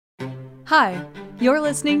Hi, you're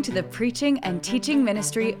listening to the preaching and teaching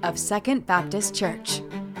ministry of Second Baptist Church.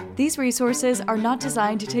 These resources are not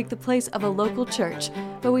designed to take the place of a local church,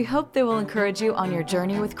 but we hope they will encourage you on your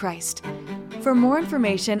journey with Christ. For more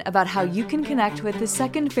information about how you can connect with the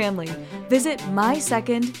Second family, visit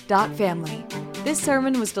mysecond.family. This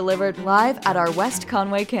sermon was delivered live at our West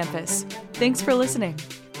Conway campus. Thanks for listening.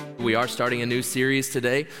 We are starting a new series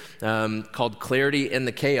today called Clarity in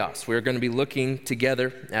the Chaos. We're going to be looking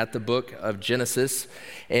together at the book of Genesis.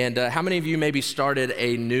 And how many of you maybe started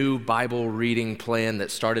a new Bible reading plan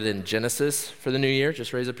that started in Genesis for the new year?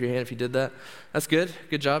 Just raise up your hand if you did that. That's good.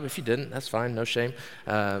 Good job. If you didn't, that's fine. No shame.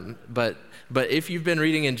 But if you've been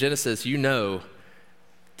reading in Genesis, you know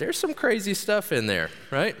there's some crazy stuff in there,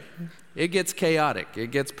 right? It gets chaotic.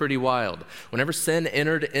 It gets pretty wild. Whenever sin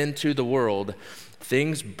entered into the world,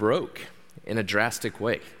 things broke in a drastic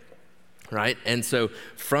way, right? And so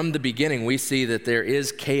from the beginning, we see that there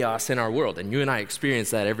is chaos in our world, and you and I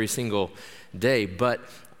experience that every single day. But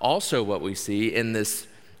also what we see in this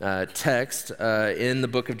text in the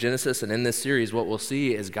book of Genesis and in this series, what we'll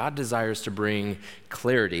see is God desires to bring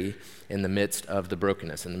clarity in the midst of the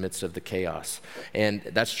brokenness, in the midst of the chaos. And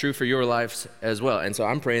that's true for your lives as well. And so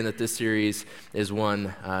I'm praying that this series is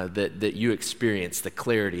one that you experience the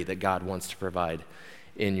clarity that God wants to provide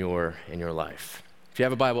in your life. If you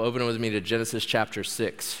have a Bible, open it with me to Genesis chapter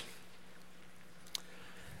 6.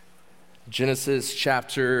 Genesis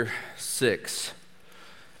chapter 6.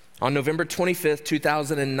 On November 25th,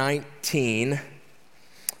 2019,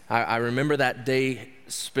 I remember that day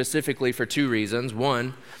specifically for two reasons.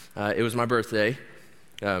 One, it was my birthday,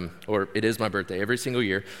 or it is my birthday every single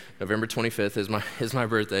year. November 25th is my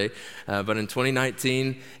birthday. But in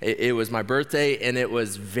 2019, it was my birthday, and it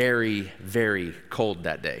was very, very cold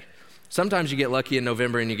that day. Sometimes you get lucky in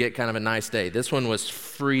November and you get kind of a nice day. This one was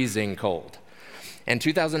freezing cold. And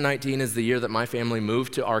 2019 is the year that my family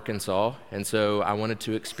moved to Arkansas, and so I wanted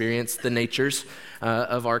to experience the natures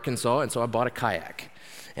of Arkansas, and so I bought a kayak.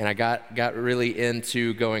 And I got really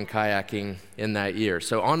into going kayaking in that year.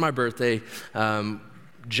 So on my birthday,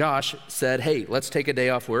 Josh said, hey, let's take a day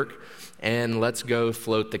off work and let's go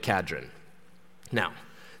float the Cadron. Now,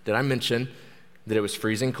 did I mention that it was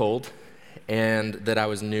freezing cold and that I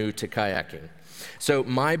was new to kayaking? So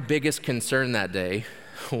my biggest concern that day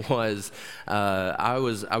was I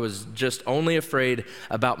was just only afraid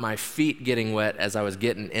about my feet getting wet as I was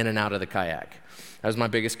getting in and out of the kayak. That was my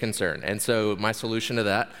biggest concern. And so my solution to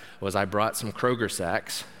that was I brought some Kroger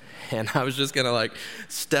sacks, and I was just gonna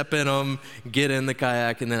step in them, get in the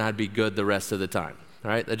kayak, and then I'd be good the rest of the time.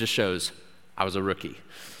 All right, that just shows I was a rookie.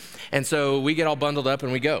 And so we get all bundled up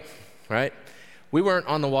and we go, right? We weren't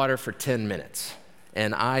on the water for 10 minutes,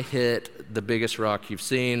 and I hit the biggest rock you've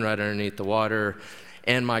seen right underneath the water,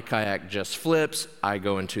 and my kayak just flips. I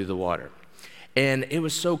go into the water. And it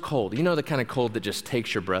was so cold. You know the kind of cold that just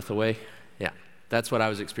takes your breath away? Yeah, that's what I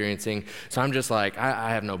was experiencing. So I'm just like, I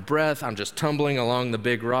have no breath. I'm just tumbling along the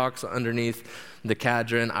big rocks underneath the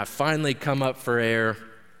Cadron. I finally come up for air,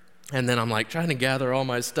 and then I'm trying to gather all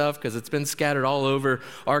my stuff because it's been scattered all over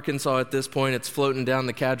Arkansas at this point. It's floating down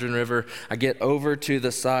the Cadron River. I get over to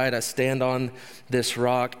the side. I stand on this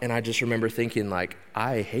rock, and I just remember thinking,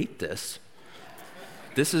 I hate this.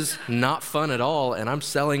 This is not fun at all, and I'm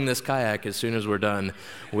selling this kayak as soon as we're done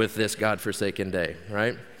with this godforsaken day,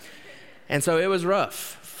 right? And so it was rough,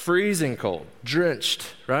 freezing cold,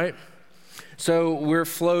 drenched, right? So we're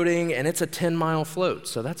floating, and it's a 10-mile float,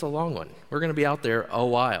 so that's a long one. We're going to be out there a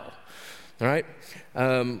while, all right?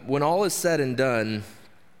 When all is said and done,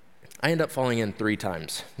 I end up falling in 3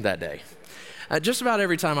 times that day. Just about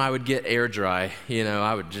every time I would get air dry,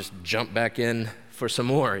 I would just jump back in for some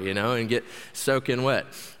more, and get soaking wet.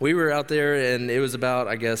 We were out there, and it was about,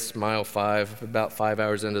 mile 5, about 5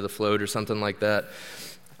 hours into the float or something like that.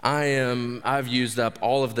 I've used up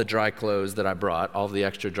all of the dry clothes that I brought, all of the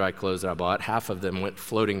extra dry clothes that I bought. Half of them went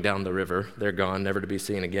floating down the river. They're gone, never to be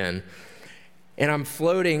seen again. And I'm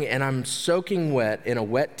floating, and I'm soaking wet in a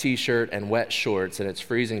wet t-shirt and wet shorts, and it's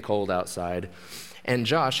freezing cold outside. And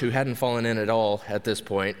Josh, who hadn't fallen in at all at this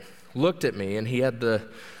point, looked at me, and he had the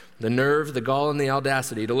nerve, the gall, and the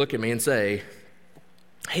audacity to look at me and say,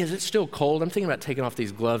 hey, is it still cold? I'm thinking about taking off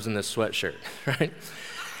these gloves and this sweatshirt, right?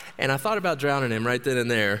 And I thought about drowning him right then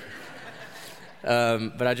and there.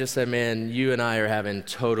 But I just said, man, you and I are having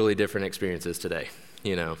totally different experiences today,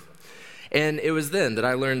 And it was then that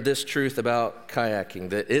I learned this truth about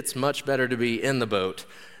kayaking, that it's much better to be in the boat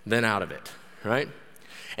than out of it, right?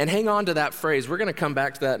 And hang on to that phrase. We're going to come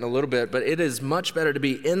back to that in a little bit, but it is much better to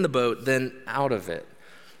be in the boat than out of it.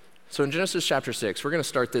 So in Genesis chapter 6, we're going to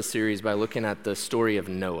start this series by looking at the story of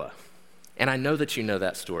Noah. And I know that you know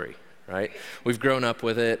that story. right? We've grown up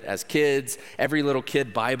with it as kids. Every little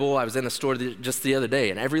kid Bible, I was in a store just the other day,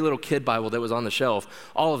 and every little kid Bible that was on the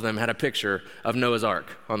shelf, all of them had a picture of Noah's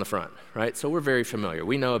Ark on the front, right? So we're very familiar.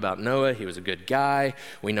 We know about Noah. He was a good guy.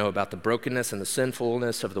 We know about the brokenness and the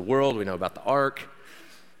sinfulness of the world. We know about the ark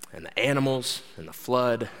and the animals and the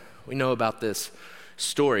flood. We know about this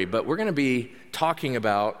story, but we're going to be talking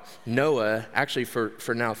about Noah actually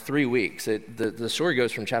for now 3 weeks. The story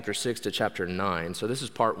goes from chapter 6 to chapter 9, so this is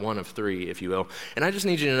part 1 of 3, if you will. And I just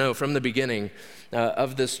need you to know from the beginning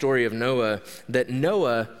of this story of Noah that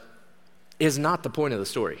Noah is not the point of the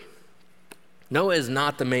story. Noah is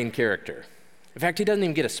not the main character. In fact, he doesn't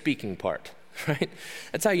even get a speaking part. Right?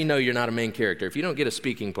 That's how you know you're not a main character. If you don't get a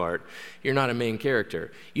speaking part, you're not a main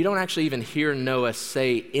character. You don't actually even hear Noah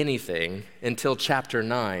say anything until chapter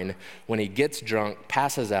 9 when he gets drunk,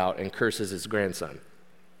 passes out, and curses his grandson.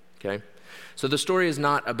 Okay? So the story is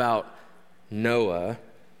not about Noah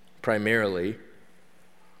primarily.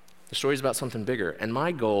 The story is about something bigger. And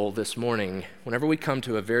my goal this morning, whenever we come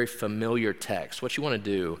to a very familiar text, what you want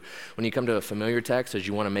to do when you come to a familiar text is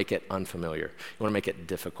you want to make it unfamiliar. You want to make it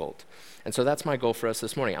difficult. And so that's my goal for us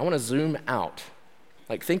this morning. I want to zoom out.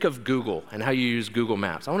 Like think of Google and how you use Google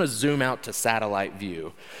Maps. I want to zoom out to satellite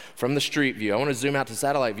view from the street view. I want to zoom out to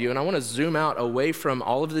satellite view, and I want to zoom out away from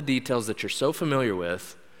all of the details that you're so familiar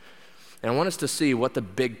with. And I want us to see what the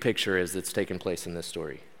big picture is that's taking place in this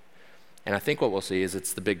story. And I think what we'll see is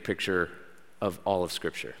it's the big picture of all of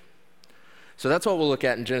Scripture. So that's what we'll look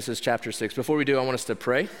at in Genesis chapter 6. Before we do, I want us to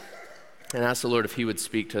pray and ask the Lord if he would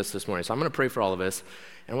speak to us this morning. So I'm going to pray for all of us.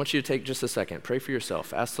 And I want you to take just a second. Pray for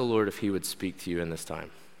yourself. Ask the Lord if he would speak to you in this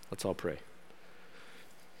time. Let's all pray.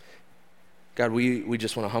 God, we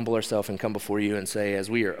just want to humble ourselves and come before you and say,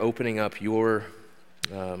 as we are opening up your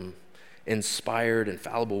inspired,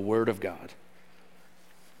 infallible word of God,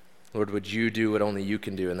 Lord, would you do what only you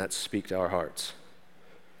can do, and that's speak to our hearts.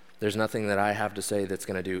 There's nothing that I have to say that's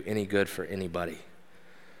going to do any good for anybody.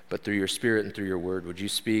 But through your Spirit and through your word, would you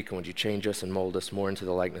speak and would you change us and mold us more into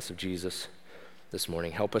the likeness of Jesus this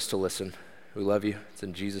morning? Help us to listen. We love you. It's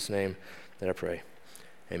in Jesus' name that I pray.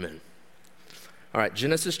 Amen. All right,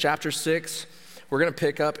 Genesis chapter 6. We're going to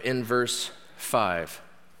pick up in verse 5.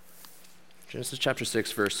 Genesis chapter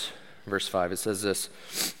 6, verse 5. It says this: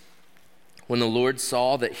 When the Lord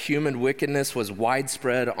saw that human wickedness was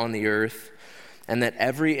widespread on the earth, and that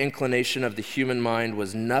every inclination of the human mind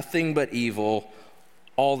was nothing but evil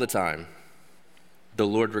all the time, the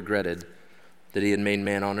Lord regretted that he had made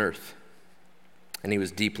man on earth, and he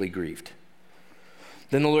was deeply grieved.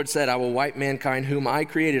 Then the Lord said, I will wipe mankind whom I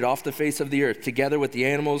created off the face of the earth, together with the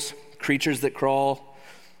animals, creatures that crawl,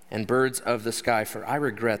 and birds of the sky, for I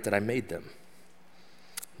regret that I made them.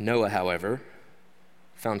 Noah, however,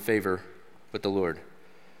 found favor with the Lord.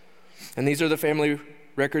 And these are the family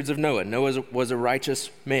records of Noah. Noah was a righteous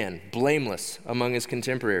man, blameless among his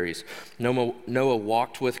contemporaries. Noah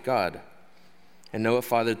walked with God. And Noah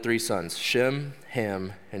fathered 3 sons, Shem,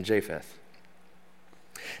 Ham, and Japheth.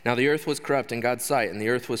 Now the earth was corrupt in God's sight, and the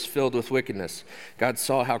earth was filled with wickedness. God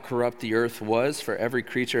saw how corrupt the earth was, for every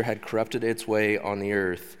creature had corrupted its way on the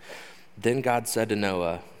earth. Then God said to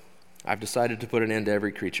Noah, I've decided to put an end to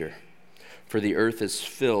every creature, for the earth is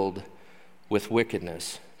filled with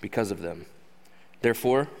wickedness because of them.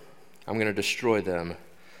 Therefore, I'm going to destroy them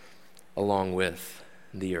along with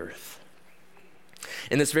the earth.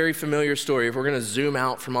 In this very familiar story, if we're going to zoom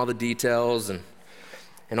out from all the details and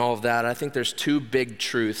all of that, I think there's 2 big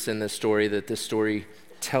truths in this story that this story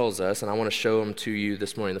tells us, and I want to show them to you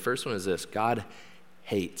this morning. The first one is this: God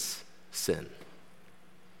hates sin.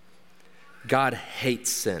 God hates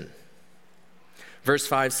sin. Verse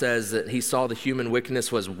 5 says that he saw the human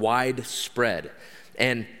wickedness was widespread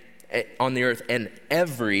and on the earth, and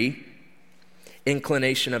every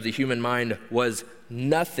inclination of the human mind was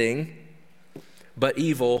nothing but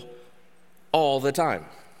evil all the time.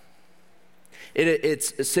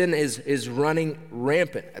 Sin is running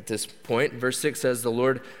rampant at this point. Verse 6 says, the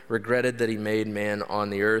Lord regretted that he made man on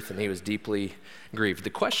the earth, and he was deeply grieved. The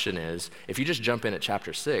question is, if you just jump in at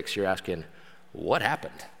chapter 6, you're asking, what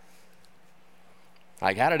happened?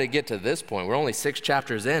 Like, how did it get to this point? We're only 6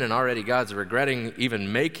 chapters in, and already God's regretting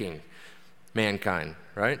even making mankind,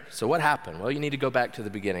 right? So what happened? Well, you need to go back to the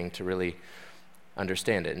beginning to really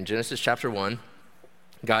understand it. In Genesis chapter 1,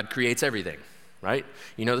 God creates everything, right?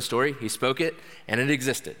 You know the story. He spoke it, and it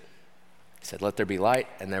existed. He said, let there be light,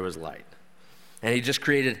 and there was light. And he just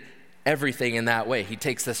created everything in that way. He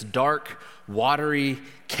takes this dark, watery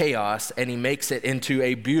chaos, and he makes it into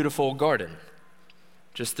a beautiful garden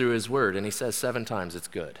just through his word. And he says 7 times it's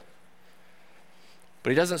good. But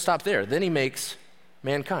he doesn't stop there. Then he makes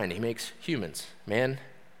mankind. He makes humans, man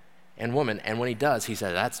and woman. And when he does, he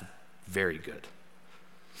says, that's very good.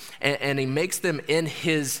 And he makes them in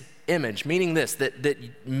his image, meaning this,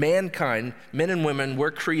 that mankind, men and women,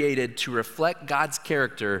 were created to reflect God's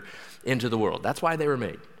character into the world. That's why they were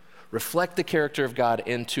made. Reflect the character of God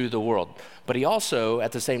into the world. But he also,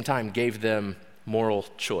 at the same time, gave them moral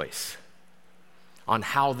choice on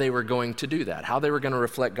how they were going to do that, how they were going to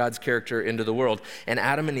reflect God's character into the world. And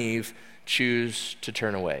Adam and Eve choose to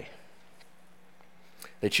turn away.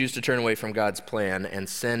 They choose to turn away from God's plan, and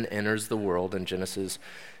sin enters the world in Genesis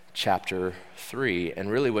chapter 3.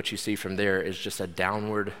 And really what you see from there is just a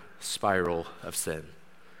downward spiral of sin.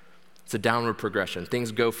 It's a downward progression.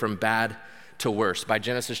 Things go from bad to worse. By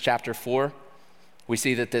Genesis chapter 4, we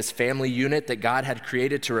see that this family unit that God had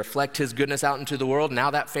created to reflect his goodness out into the world,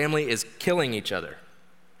 now that family is killing each other.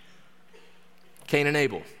 Cain and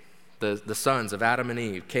Abel, the sons of Adam and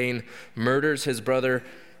Eve. Cain murders his brother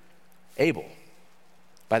Abel.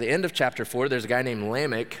 By the end of chapter 4, there's a guy named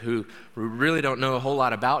Lamech who we really don't know a whole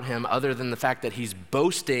lot about him other than the fact that he's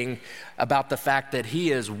boasting about the fact that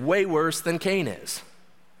he is way worse than Cain is.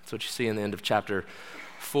 That's what you see in the end of chapter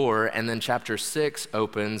 4. And then chapter 6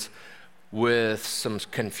 opens with some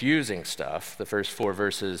confusing stuff, the first 4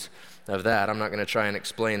 verses of that. I'm not going to try and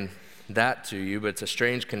explain that to you, but it's a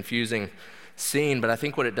strange, confusing scene. But I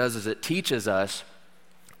think what it does is it teaches us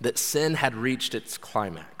that sin had reached its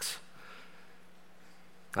climax.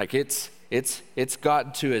 Like it's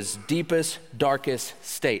gotten to its deepest, darkest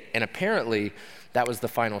state. And apparently that was the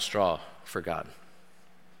final straw for God,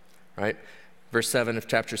 right? Verse 7 of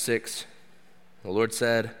chapter 6, the Lord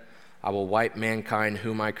said, I will wipe mankind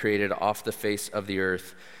whom I created off the face of the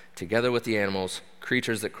earth, together with the animals,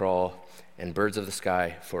 creatures that crawl, and birds of the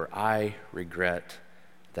sky, for I regret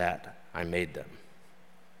that I made them.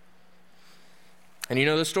 And you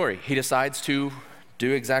know the story. He decides to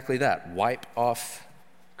do exactly that, wipe off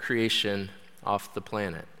creation off the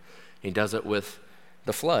planet. He does it with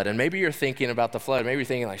the flood. And maybe you're thinking about the flood. Maybe you're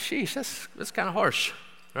thinking like, sheesh, that's kind of harsh,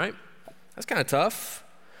 right? That's kind of tough.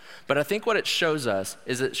 But I think what it shows us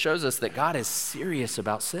is it shows us that God is serious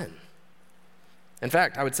about sin. In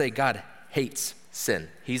fact, I would say God hates sin.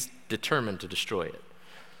 He's determined to destroy it.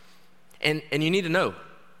 And you need to know,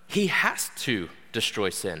 he has to destroy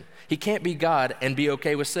sin. He can't be God and be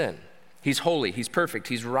okay with sin. He's holy, he's perfect,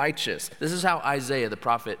 he's righteous. This is how Isaiah the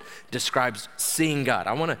prophet describes seeing God.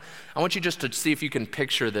 I want you just to see if you can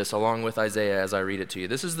picture this along with Isaiah as I read it to you.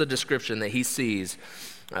 This is the description that he sees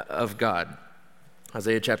of God.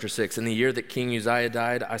 Isaiah chapter 6, in the year that King Uzziah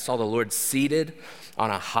died, I saw the Lord seated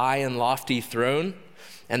on a high and lofty throne,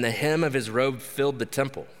 and the hem of his robe filled the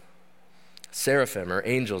temple. Seraphim, or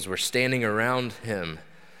angels, were standing around him.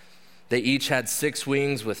 They each had 6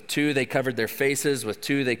 wings. With 2 they covered their faces, with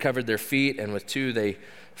 2 they covered their feet, and with 2 they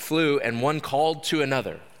flew, and one called to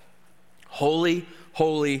another, Holy,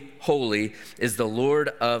 holy, holy is the Lord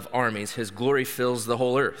of armies. His glory fills the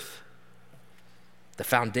whole earth. The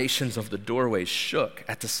foundations of the doorways shook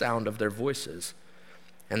at the sound of their voices,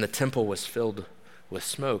 and the temple was filled with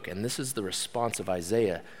smoke. And this is the response of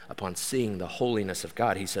Isaiah upon seeing the holiness of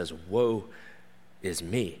God. He says, Woe is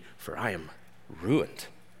me, for I am ruined.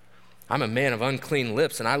 I'm a man of unclean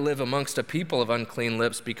lips, and I live amongst a people of unclean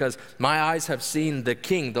lips, because my eyes have seen the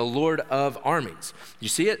King, the Lord of armies. You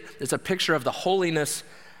see it? It's a picture of the holiness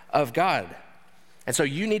of God. And so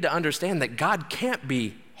you need to understand that God can't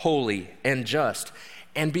be holy and just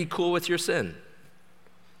and be cool with your sin.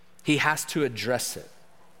 He has to address it.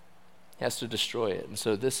 He has to destroy it. And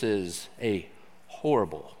so this is a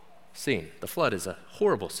horrible scene. The flood is a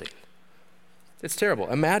horrible scene. It's terrible.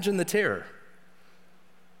 Imagine the terror.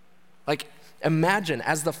 Like, imagine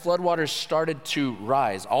as the floodwaters started to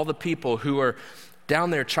rise, all the people who are down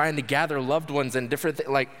there trying to gather loved ones and different things.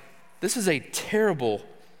 Like, this is a terrible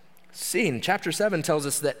scene. Chapter 7 tells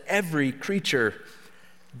us that every creature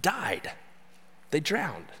died. They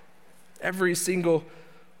drowned. Every single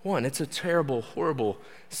one. It's a terrible, horrible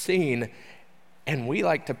scene. And we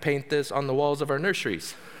like to paint this on the walls of our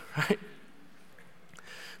nurseries, right?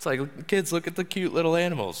 It's like, kids, look at the cute little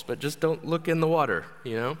animals, but just don't look in the water,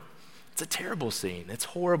 you know? It's a terrible scene. It's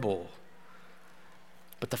horrible.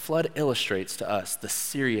 But the flood illustrates to us the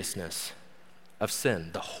seriousness of sin,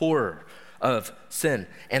 the horror of sin,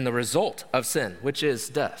 and the result of sin, which is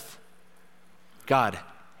death. God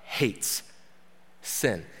hates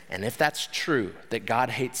sin. And if that's true, that God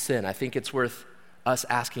hates sin, I think it's worth us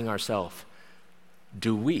asking ourselves,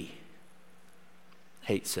 do we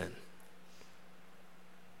hate sin?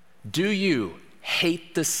 Do you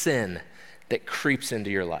hate the sin that creeps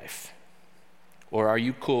into your life? Or are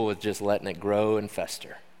you cool with just letting it grow and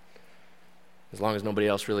fester, as long as nobody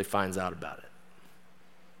else really finds out about it?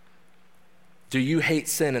 Do you hate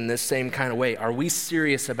sin in this same kind of way? Are we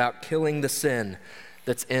serious about killing the sin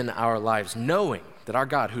that's in our lives, knowing that our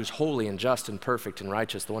God, who's holy and just and perfect and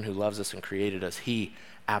righteous, the one who loves us and created us, he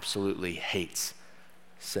absolutely hates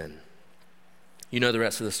sin? You know the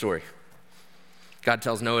rest of the story. God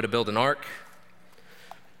tells Noah to build an ark.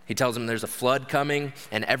 He tells him there's a flood coming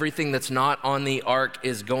and everything that's not on the ark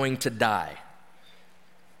is going to die.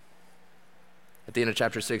 At the end of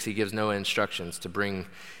chapter 6, he gives Noah instructions to bring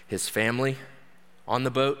his family on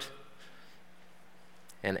the boat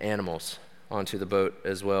and animals onto the boat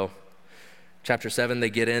as well. Chapter 7, they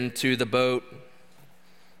get into the boat.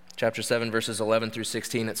 Chapter 7, verses 11 through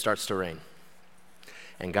 16, it starts to rain.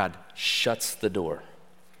 And God shuts the door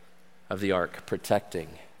of the ark, protecting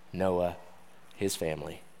Noah, his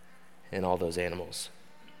family, and all those animals.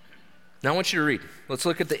 Now I want you to read. Let's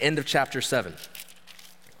look at the end of chapter 7,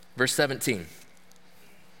 verse 17.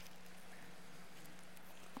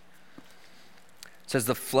 It says,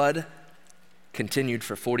 the flood continued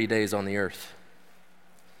for 40 days on the earth.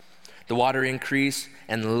 The water increased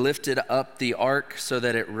and lifted up the ark so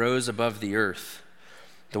that it rose above the earth.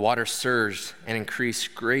 The water surged and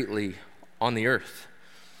increased greatly on the earth,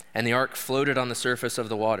 and the ark floated on the surface of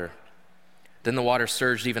the water. Then the water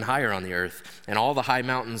surged even higher on the earth, and all the high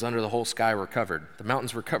mountains under the whole sky were covered. The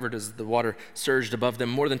mountains were covered as the water surged above them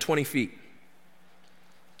more than 20 feet.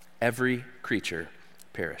 Every creature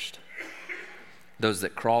perished. Those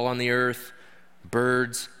that crawl on the earth,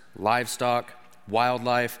 birds, livestock,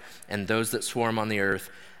 wildlife, and those that swarm on the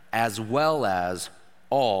earth, as well as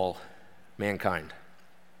all mankind.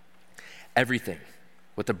 Everything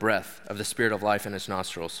with the breath of the Spirit of life in its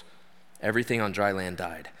nostrils, everything on dry land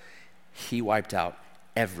died. He wiped out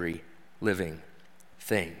every living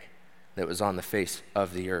thing that was on the face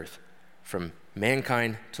of the earth, from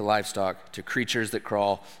mankind to livestock, to creatures that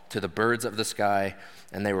crawl, to the birds of the sky,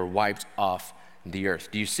 and they were wiped off the earth.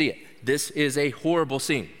 Do you see it? This is a horrible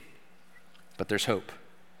scene, but there's hope.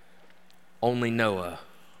 Only Noah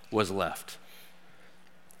was left,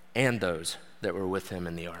 and those that were with him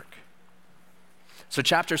in the ark. So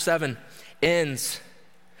chapter 7 ends,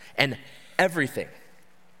 and everything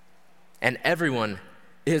and everyone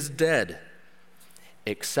is dead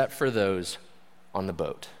except for those on the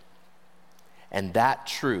boat. And that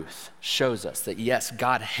truth shows us that yes,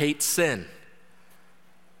 God hates sin,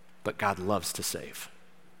 but God loves to save.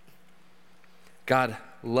 God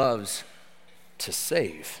loves to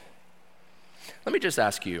save. Let me just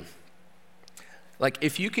ask you, like,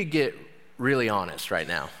 if you could get really honest right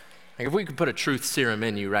now, like if we could put a truth serum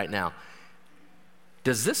in you right now,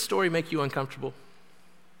 does this story make you uncomfortable?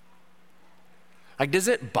 Like, does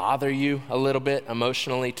it bother you a little bit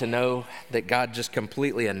emotionally to know that God just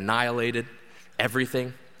completely annihilated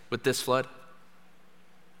everything with this flood?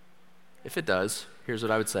 If it does, here's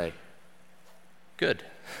what I would say. Good.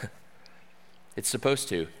 It's supposed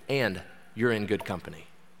to, and you're in good company.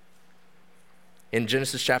 In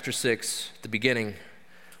Genesis chapter 6, at the beginning,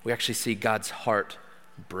 we actually see God's heart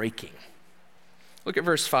breaking. Look at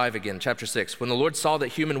verse 5 again, chapter 6. When the Lord saw that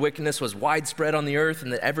human wickedness was widespread on the earth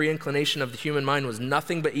and that every inclination of the human mind was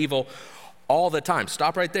nothing but evil all the time.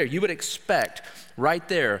 Stop right there. You would expect right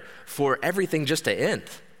there for everything just to end.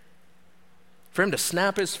 For him to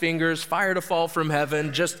snap his fingers, fire to fall from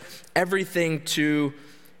heaven, just everything to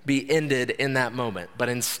be ended in that moment. But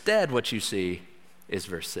instead what you see is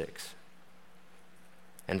verse 6.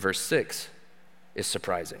 And verse 6 is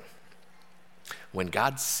surprising. When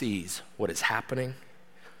God sees what is happening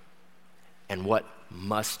and what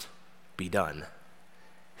must be done,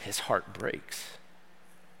 his heart breaks.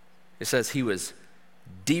 It says he was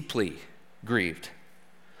deeply grieved.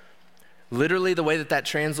 Literally, the way that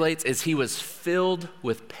translates is he was filled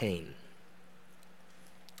with pain.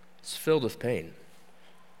 He's filled with pain.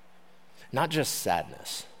 Not just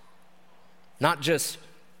sadness. Not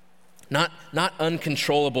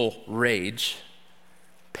uncontrollable rage.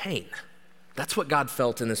 Pain. That's what God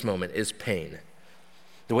felt in this moment, is pain.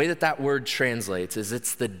 The way that word translates is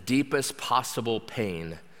it's the deepest possible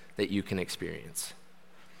pain that you can experience.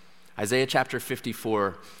 Isaiah chapter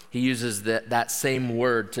 54, he uses that same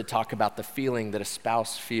word to talk about the feeling that a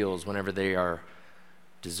spouse feels whenever they are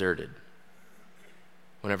deserted,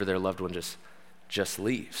 whenever their loved one just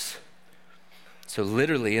leaves. So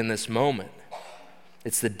literally in this moment,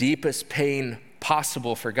 it's the deepest pain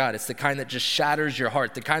possible for God. It's the kind that just shatters your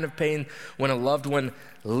heart, the kind of pain when a loved one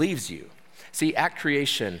leaves you. See, at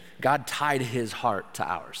creation, God tied his heart to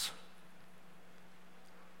ours.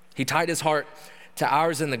 He tied his heart to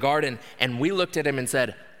ours in the garden, and we looked at him and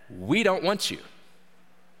said, we don't want you.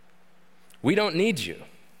 We don't need you.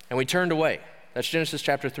 And we turned away. That's Genesis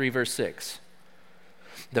chapter 3, verse 6.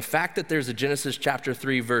 The fact that there's a Genesis chapter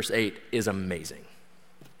 3, verse 8 is amazing.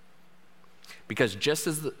 Because just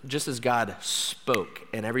as God spoke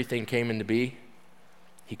and everything came into being,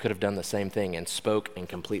 he could have done the same thing and spoke and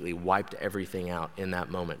completely wiped everything out in that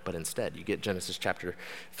moment. But instead, you get Genesis chapter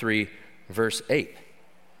 3, verse 8.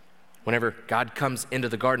 Whenever God comes into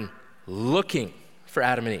the garden looking for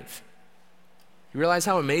Adam and Eve. You realize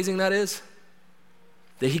how amazing that is?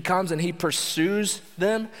 That he comes and he pursues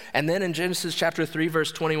them. And then in Genesis chapter 3,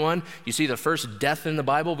 verse 21, you see the first death in the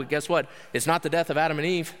Bible. But guess what? It's not the death of Adam and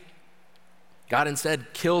Eve. God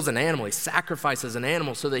instead kills an animal. He sacrifices an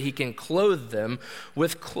animal so that he can clothe them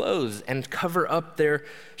with clothes and cover up their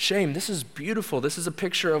shame. This is beautiful. This is a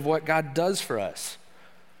picture of what God does for us.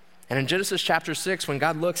 And in Genesis chapter 6, when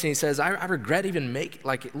God looks and he says, I regret even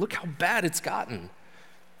look how bad it's gotten.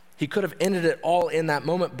 He could have ended it all in that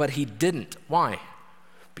moment, but he didn't. Why?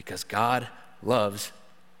 Because God loves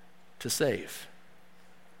to save.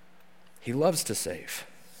 He loves to save.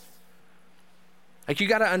 Like, you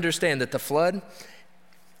got to understand that the flood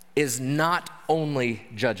is not only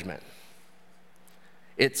judgment.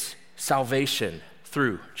 It's salvation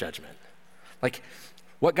through judgment. Like,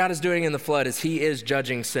 what God is doing in the flood is he is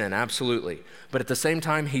judging sin, absolutely. But at the same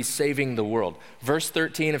time, he's saving the world. Verse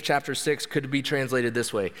 13 of chapter 6 could be translated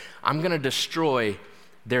this way: I'm going to destroy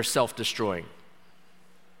their self-destroying.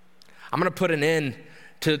 I'm going to put an end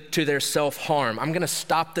to their self-harm. I'm going to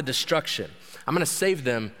stop the destruction. I'm going to save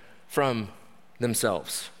them from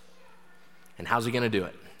themselves. And how's he going to do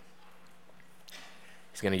it?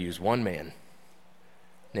 He's going to use one man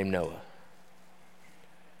named Noah.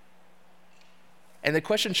 And the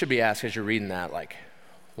question should be asked as you're reading that, like,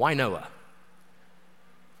 why Noah?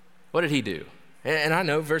 What did he do? And I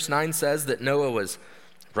know verse 9 says that Noah was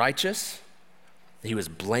righteous, he was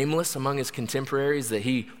blameless among his contemporaries, that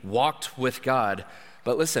he walked with God.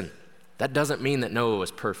 But listen, that doesn't mean that Noah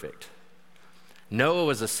was perfect. Noah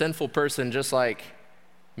was a sinful person just like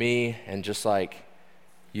me and just like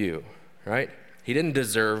you, right? He didn't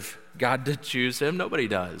deserve God to choose him. Nobody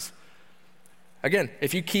does. Again,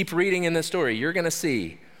 if you keep reading in this story, you're going to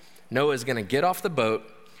see Noah's going to get off the boat.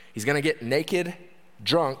 He's going to get naked,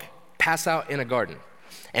 drunk, pass out in a garden.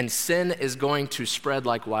 And sin is going to spread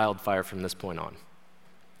like wildfire from this point on.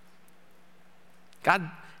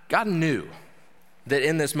 God knew that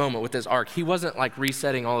in this moment with this ark, he wasn't like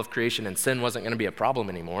resetting all of creation and sin wasn't going to be a problem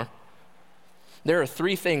anymore. There are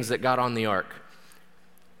three things that got on the ark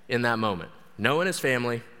in that moment: Noah and his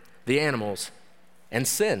family, the animals, and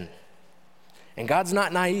sin. And God's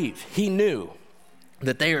not naive. He knew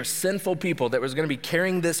that they are sinful people that was going to be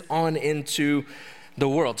carrying this on into the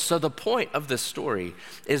world. So the point of this story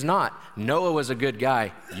is not Noah was a good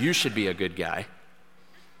guy, you should be a good guy.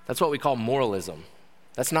 That's what we call moralism.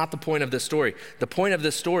 That's not the point of this story. The point of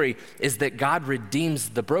this story is that God redeems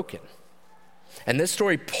the broken. And this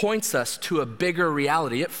story points us to a bigger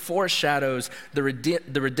reality. It foreshadows the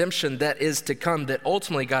redemption that is to come, that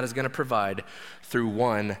ultimately God is going to provide through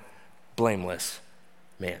one blameless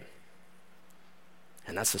man.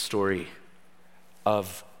 And that's the story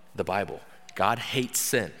of the Bible. God hates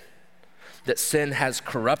sin. That sin has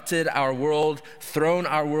corrupted our world, thrown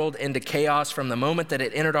our world into chaos from the moment that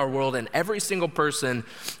it entered our world, and every single person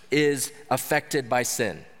is affected by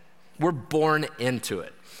sin. We're born into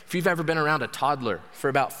it. If you've ever been around a toddler for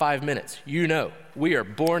about 5 minutes, you know we are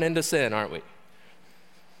born into sin, aren't we?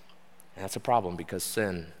 And that's a problem because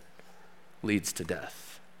sin leads to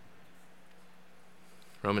death.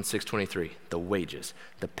 Romans 6:23, the wages,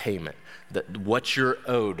 the payment, what you're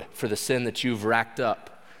owed for the sin that you've racked up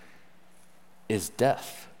is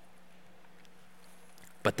death.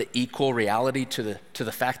 But the equal reality to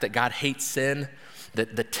the fact that God hates sin,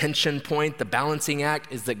 that the tension point, the balancing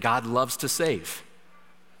act, is that God loves to save.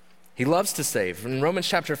 He loves to save. And Romans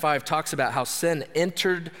chapter 5 talks about how sin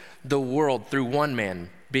entered the world through one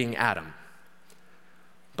man, being Adam.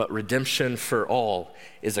 But redemption for all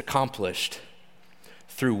is accomplished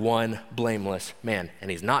through one blameless man. And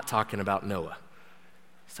he's not talking about Noah.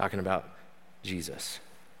 He's talking about Jesus.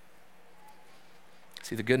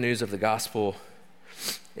 See, the good news of the gospel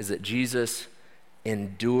is that Jesus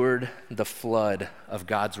endured the flood of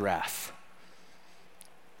God's wrath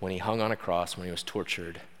when he hung on a cross, when he was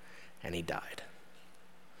tortured, and he died.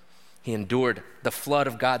 He endured the flood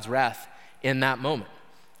of God's wrath in that moment,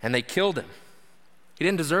 and they killed him. He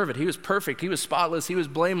didn't deserve it. He was perfect. He was spotless. He was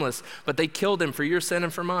blameless, but they killed him for your sin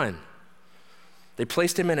and for mine. They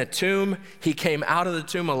placed him in a tomb. He came out of the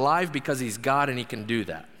tomb alive because he's God and he can do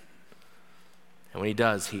that. And when he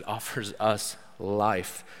does, he offers us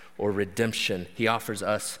life or redemption. He offers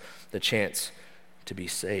us the chance to be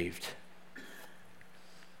saved.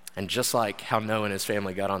 And just like how Noah and his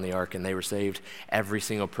family got on the ark and they were saved, every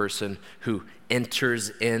single person who enters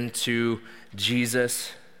into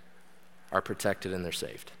Jesus are protected and they're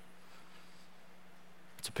saved.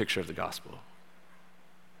 It's a picture of the gospel.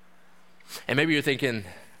 And maybe you're thinking,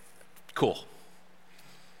 cool.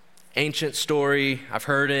 Ancient story, I've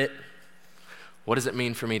heard it. What does it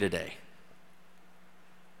mean for me today?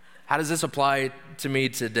 How does this apply to me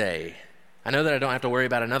today? I know that I don't have to worry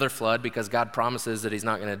about another flood because God promises that he's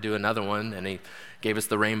not going to do another one, and he gave us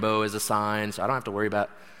the rainbow as a sign, so I don't have to worry about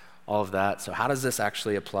all of that. So how does this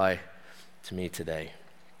actually apply to me today?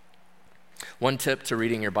 One tip to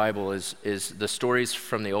reading your Bible is the stories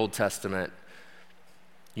from the Old Testament.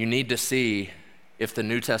 You need to see if the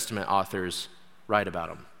New Testament authors write about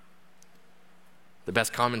them. The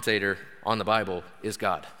best commentator on the Bible is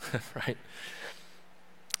God, right?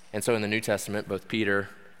 And so in the New Testament, both Peter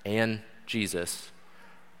and Jesus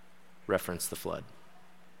reference the flood.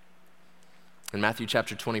 In Matthew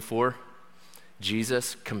chapter 24,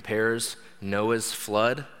 Jesus compares Noah's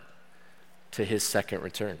flood to his second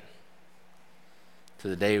return, to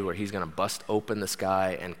the day where he's going to bust open the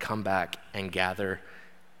sky and come back and gather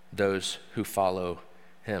those who follow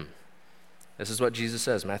him. This is what Jesus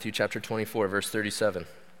says, Matthew chapter 24, verse 37.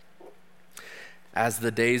 As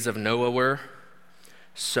the days of Noah were,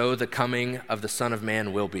 so the coming of the Son of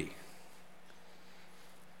Man will be.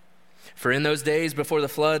 For in those days before the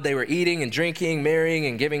flood, they were eating and drinking, marrying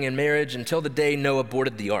and giving in marriage until the day Noah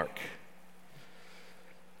boarded the ark.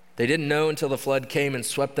 They didn't know until the flood came and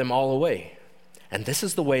swept them all away. And this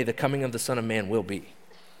is the way the coming of the Son of Man will be.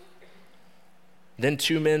 Then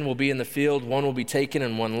 2 men will be in the field, one will be taken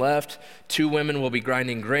and one left. 2 women will be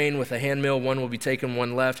grinding grain with a handmill, one will be taken,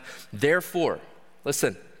 one left. Therefore,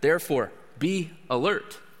 listen, be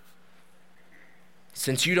alert,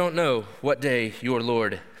 since you don't know what day your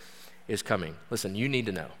Lord is coming. Listen, you need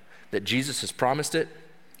to know that Jesus has promised it,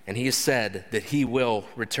 and he has said that he will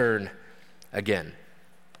return again.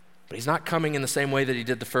 But he's not coming in the same way that he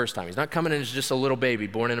did the first time. He's not coming as just a little baby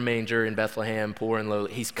born in a manger in Bethlehem, poor and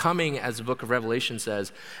lowly. He's coming, as the book of Revelation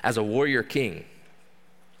says, as a warrior king.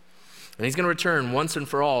 And he's going to return once and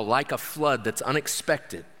for all like a flood that's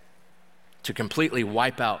unexpected to completely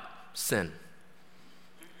wipe out sin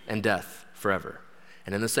and death forever.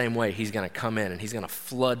 And in the same way, he's going to come in and he's going to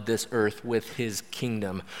flood this earth with his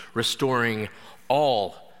kingdom, restoring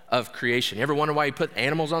all of creation. You ever wonder why he put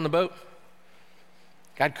animals on the boat?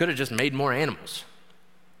 God could have just made more animals.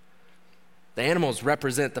 The animals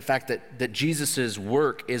represent the fact that Jesus'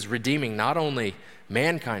 work is redeeming not only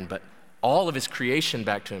mankind, but all of his creation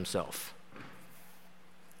back to himself.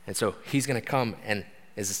 And so he's going to come and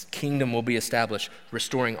his kingdom will be established,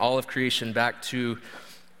 restoring all of creation back to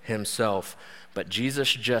himself. But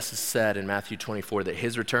Jesus just said in Matthew 24 that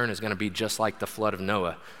his return is going to be just like the flood of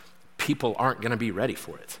Noah. People aren't going to be ready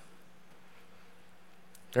for it.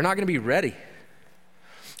 They're not going to be ready.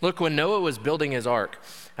 Look, when Noah was building his ark,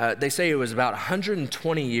 they say it was about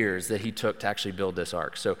 120 years that he took to actually build this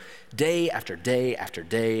ark. So day after day after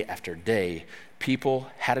day after day, people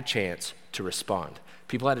had a chance to respond.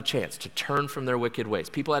 People had a chance to turn from their wicked ways.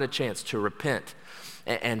 People had a chance to repent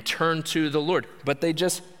and turn to the Lord, but they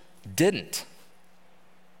just didn't.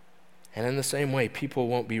 And in the same way, people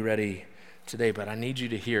won't be ready today, but I need you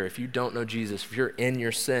to hear, if you don't know Jesus, if you're in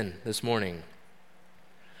your sin this morning,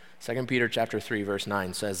 2 Peter chapter 3, verse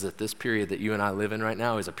 9 says that this period that you and I live in right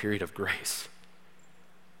now is a period of grace.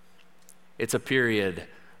 It's a period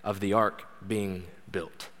of the ark being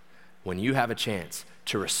built. When you have a chance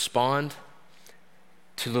to respond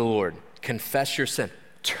to the Lord, confess your sin,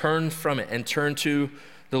 turn from it, and turn to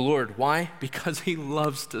the Lord. Why? Because he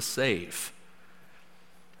loves to save.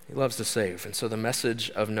 He loves to save. And so the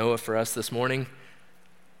message of Noah for us this morning,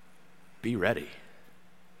 be ready.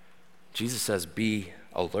 Jesus says, be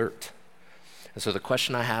alert. And so the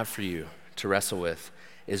question I have for you to wrestle with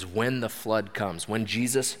is when the flood comes, when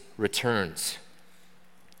Jesus returns,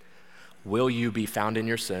 will you be found in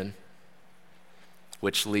your sin,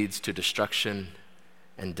 which leads to destruction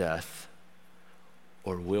and death,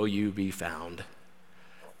 or will you be found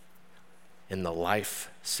in the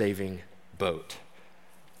life-saving boat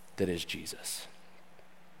that is Jesus?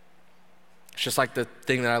 It's just like the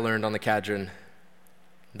thing that I learned on the Cadron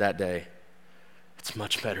that day. It's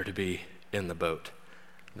much better to be in the boat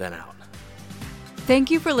than out.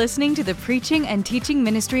 Thank you for listening to the preaching and teaching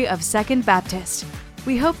ministry of Second Baptist.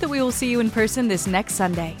 We hope that we will see you in person this next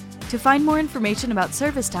Sunday. To find more information about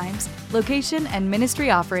service times, location, and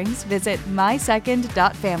ministry offerings, visit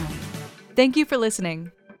mysecond.family. Thank you for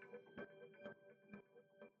listening.